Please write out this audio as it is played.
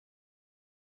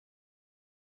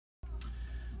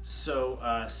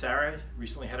Sarah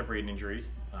recently had a brain injury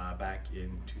back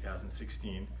in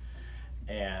 2016,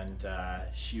 and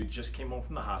she just came home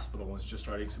from the hospital and was just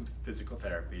starting some physical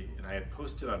therapy. And I had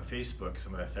posted on Facebook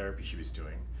some of the therapy she was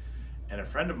doing. And a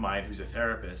friend of mine who's a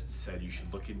therapist said you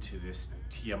should look into this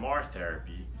TMR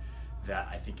therapy, that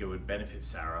I think it would benefit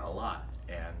Sarah a lot.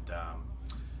 And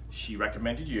she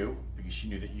recommended you because she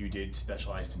knew that you did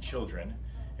specialized in children.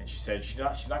 And she said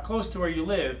she's not close to where you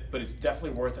live, but it's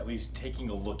definitely worth at least taking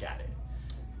a look at it.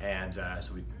 And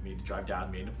so we made the drive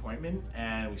down, made an appointment,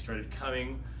 and we started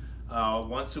coming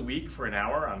once a week for an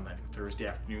hour on, I think, Thursday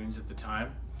afternoons at the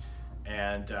time.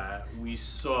 And we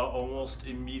saw almost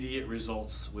immediate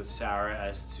results with Sarah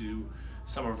as to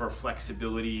some of her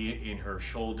flexibility in her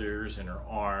shoulders and her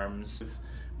arms.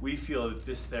 We feel that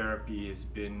this therapy has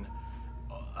been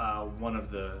one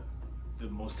of the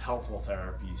most helpful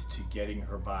therapies to getting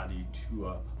her body to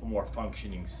a more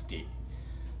functioning state.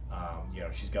 You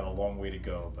know, she's got a long way to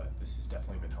go, but this has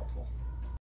definitely been helpful.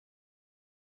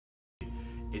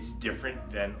 It's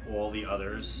different than all the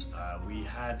others. We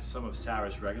had some of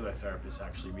Sarah's regular therapists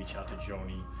actually reach out to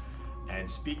Joni and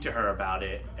speak to her about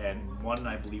it, and one,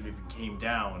 I believe, even came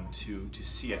down to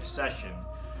see a session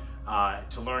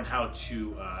to learn how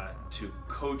to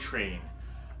co-train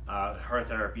her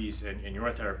therapies and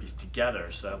your therapies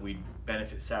together so that we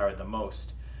benefit Sarah the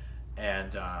most.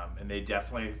 And they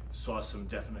definitely saw some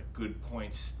definite good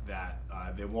points that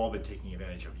they've all been taking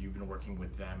advantage of. You've been working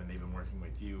with them and they've been working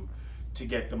with you to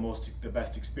get the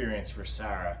best experience for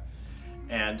Sarah.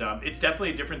 And it's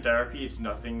definitely a different therapy. It's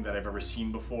nothing that I've ever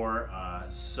seen before,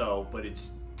 but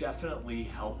it's definitely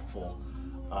helpful.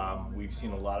 We've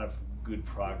seen a lot of good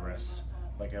progress.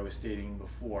 Like I was stating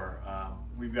before,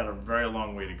 we've got a very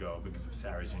long way to go because of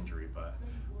Sarah's injury, but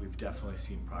we've definitely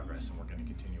seen progress and we're going to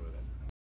continue with it.